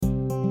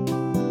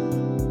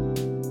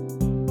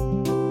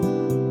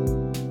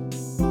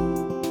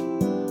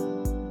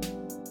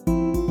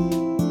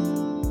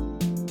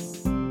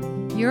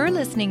You're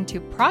listening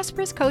to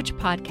Prosperous Coach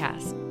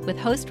Podcast with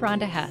host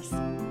Rhonda Hess,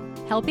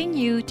 helping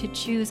you to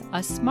choose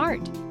a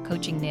smart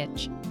coaching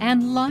niche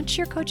and launch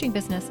your coaching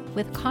business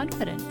with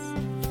confidence.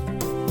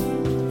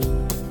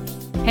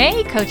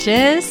 Hey,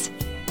 coaches!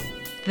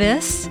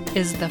 This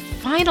is the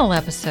final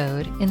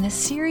episode in the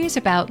series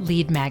about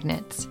lead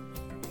magnets.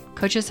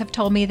 Coaches have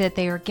told me that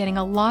they are getting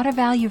a lot of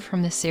value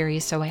from this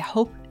series, so I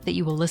hope that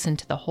you will listen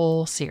to the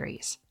whole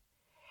series.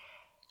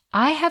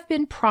 I have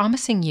been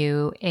promising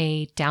you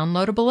a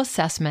downloadable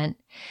assessment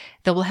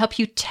that will help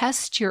you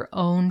test your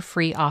own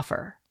free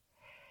offer.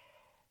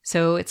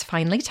 So it's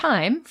finally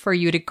time for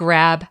you to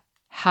grab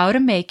how to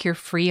make your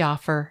free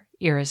offer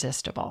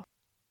irresistible.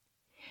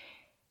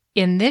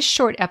 In this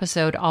short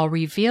episode, I'll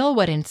reveal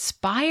what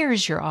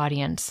inspires your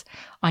audience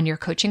on your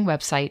coaching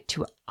website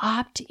to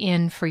opt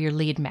in for your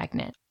lead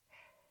magnet.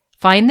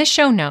 Find the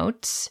show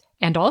notes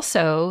and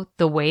also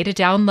the way to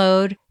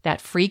download that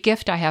free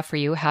gift I have for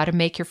you, how to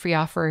make your free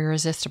offer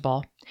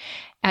irresistible,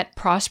 at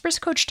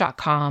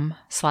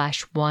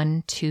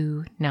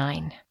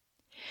prosperouscoach.com/129.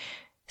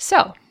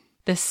 So,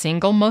 the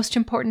single most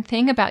important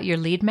thing about your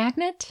lead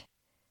magnet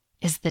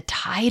is the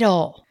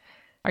title.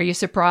 Are you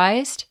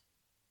surprised?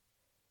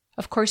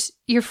 Of course,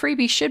 your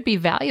freebie should be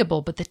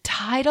valuable, but the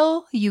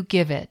title you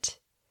give it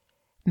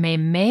may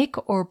make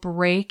or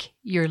break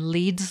your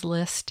leads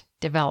list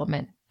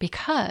development,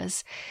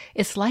 because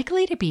it's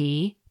likely to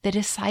be the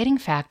deciding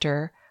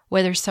factor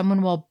whether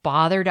someone will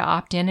bother to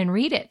opt in and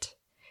read it.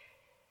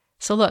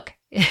 So look,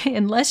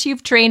 unless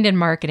you've trained in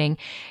marketing,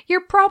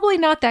 you're probably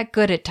not that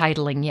good at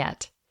titling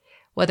yet.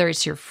 Whether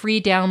it's your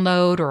free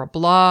download or a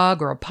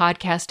blog or a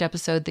podcast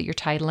episode that you're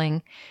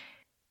titling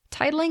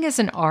is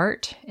an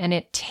art, and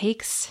it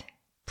takes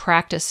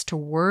practice to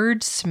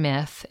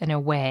wordsmith in a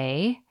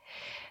way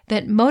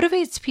that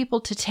motivates people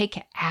to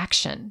take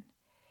action.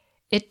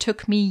 It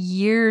took me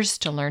years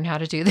to learn how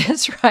to do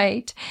this,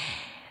 right?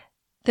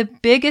 The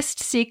biggest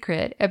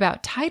secret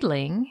about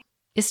titling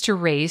is to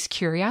raise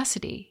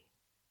curiosity.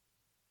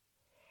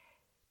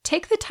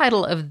 Take the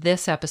title of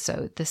this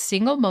episode, the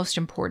single most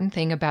important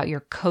thing about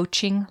your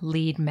coaching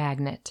lead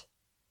magnet.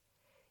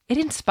 It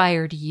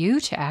inspired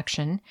you to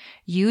action.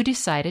 You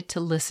decided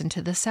to listen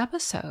to this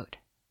episode.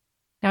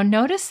 Now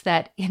notice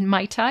that in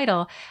my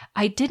title,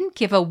 I didn't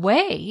give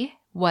away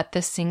what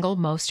the single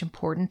most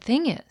important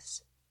thing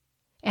is.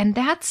 And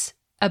that's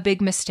a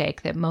big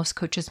mistake that most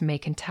coaches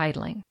make in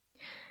titling.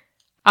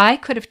 I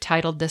could have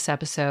titled this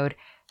episode,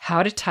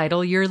 How to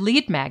Title Your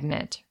Lead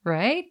Magnet,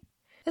 right?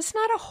 It's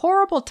not a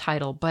horrible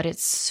title, but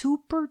it's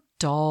super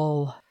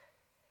dull.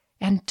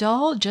 And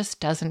dull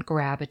just doesn't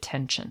grab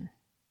attention.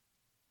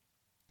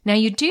 Now,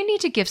 you do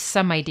need to give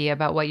some idea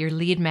about what your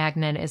lead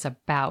magnet is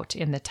about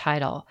in the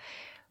title,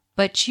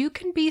 but you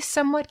can be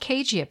somewhat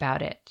cagey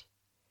about it.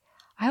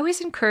 I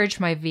always encourage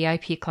my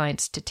VIP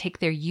clients to take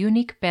their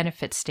unique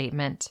benefit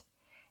statement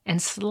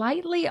and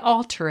slightly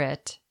alter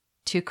it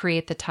to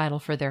create the title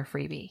for their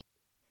freebie.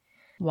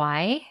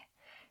 Why?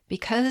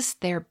 Because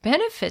their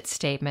benefit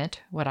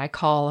statement, what I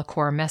call a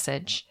core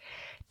message,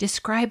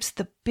 describes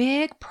the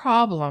big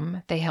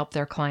problem they help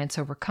their clients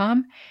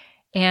overcome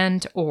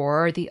and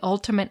or the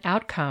ultimate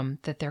outcome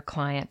that their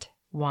client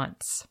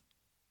wants.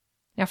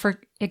 Now,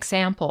 for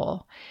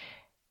example,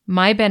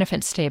 my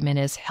benefit statement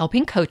is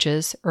helping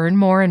coaches earn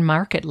more and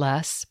market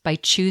less by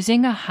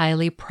choosing a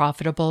highly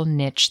profitable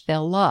niche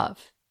they'll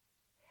love.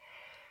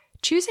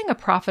 Choosing a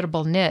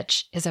profitable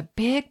niche is a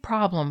big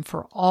problem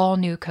for all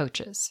new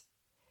coaches.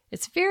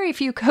 It's very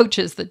few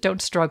coaches that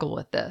don't struggle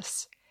with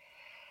this.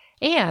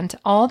 And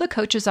all the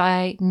coaches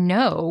I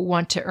know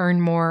want to earn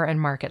more and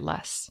market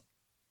less.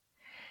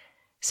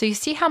 So you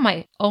see how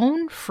my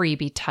own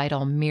freebie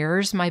title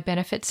mirrors my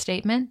benefit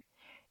statement?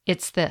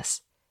 It's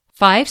this: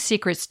 5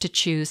 secrets to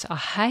choose a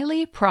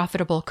highly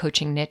profitable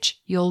coaching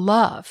niche you'll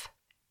love.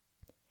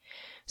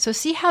 So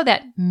see how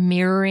that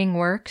mirroring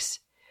works?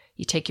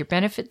 You take your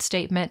benefit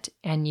statement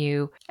and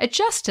you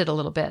adjust it a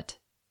little bit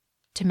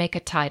to make a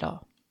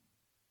title.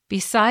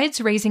 Besides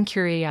raising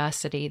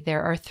curiosity,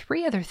 there are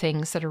 3 other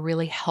things that are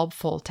really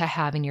helpful to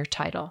have in your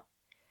title.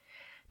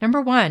 Number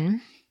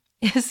 1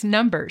 is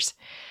numbers.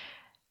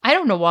 I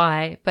don't know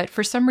why, but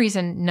for some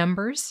reason,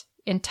 numbers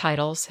in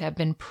titles have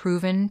been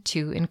proven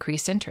to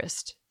increase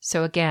interest.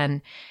 So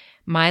again,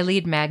 my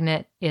lead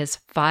magnet is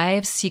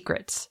 5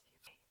 secrets.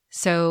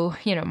 So,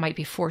 it might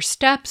be 4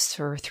 steps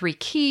or 3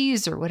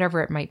 keys or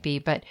whatever it might be,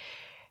 but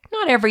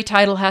not every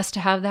title has to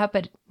have that,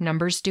 but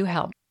numbers do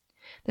help.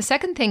 The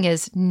second thing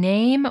is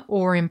name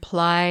or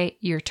imply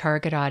your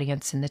target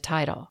audience in the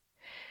title.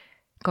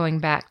 Going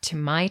back to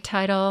my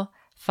title,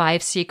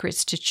 5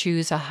 secrets to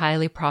choose a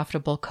highly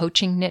profitable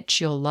coaching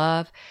niche you'll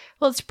love.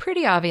 Well, it's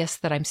pretty obvious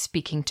that I'm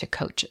speaking to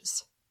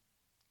coaches.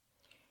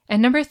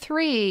 And number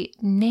 3,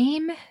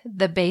 name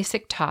the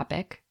basic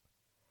topic.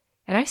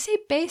 And I say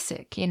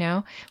basic,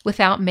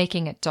 without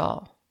making it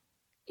dull.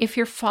 If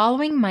you're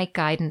following my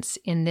guidance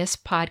in this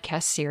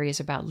podcast series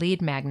about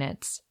lead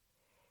magnets,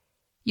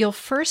 you'll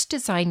first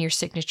design your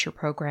signature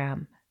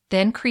program,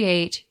 then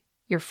create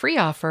your free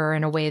offer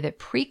in a way that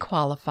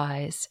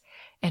pre-qualifies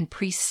and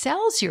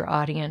pre-sells your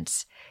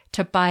audience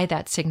to buy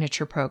that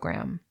signature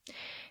program.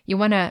 You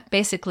want to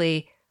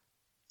basically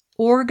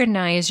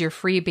organize your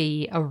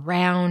freebie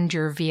around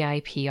your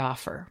VIP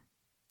offer.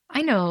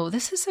 I know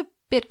this is a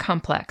bit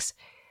complex,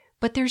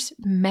 but there's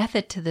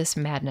method to this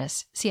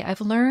madness. See,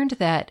 I've learned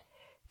that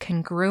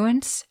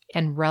congruence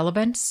and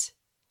relevance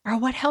are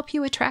what help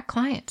you attract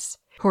clients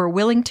who are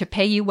willing to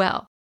pay you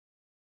well.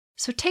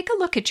 So take a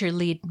look at your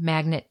lead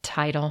magnet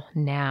title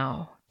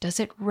now. Does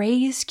it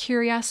raise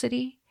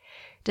curiosity?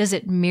 Does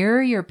it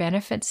mirror your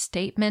benefit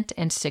statement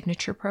and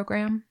signature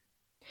program?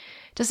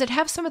 Does it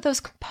have some of those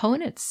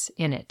components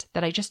in it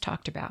that I just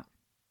talked about?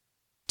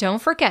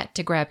 Don't forget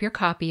to grab your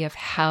copy of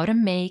How to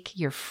Make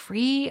Your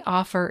Free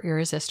Offer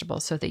Irresistible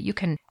so that you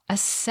can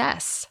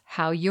assess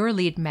how your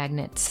lead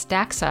magnet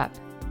stacks up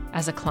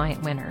as a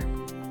client winner.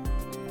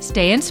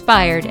 Stay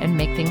inspired and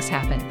make things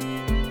happen.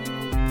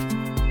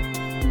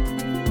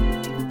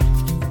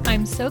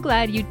 I'm so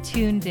glad you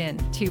tuned in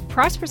to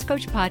Prosperous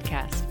Coach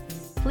Podcast.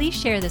 Please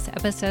share this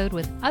episode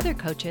with other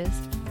coaches.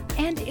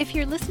 And if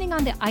you're listening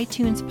on the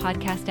iTunes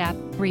podcast app,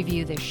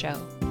 review this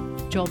show.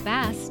 Joel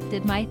Bass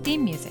did my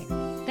theme music.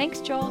 Thanks,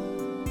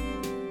 Joel.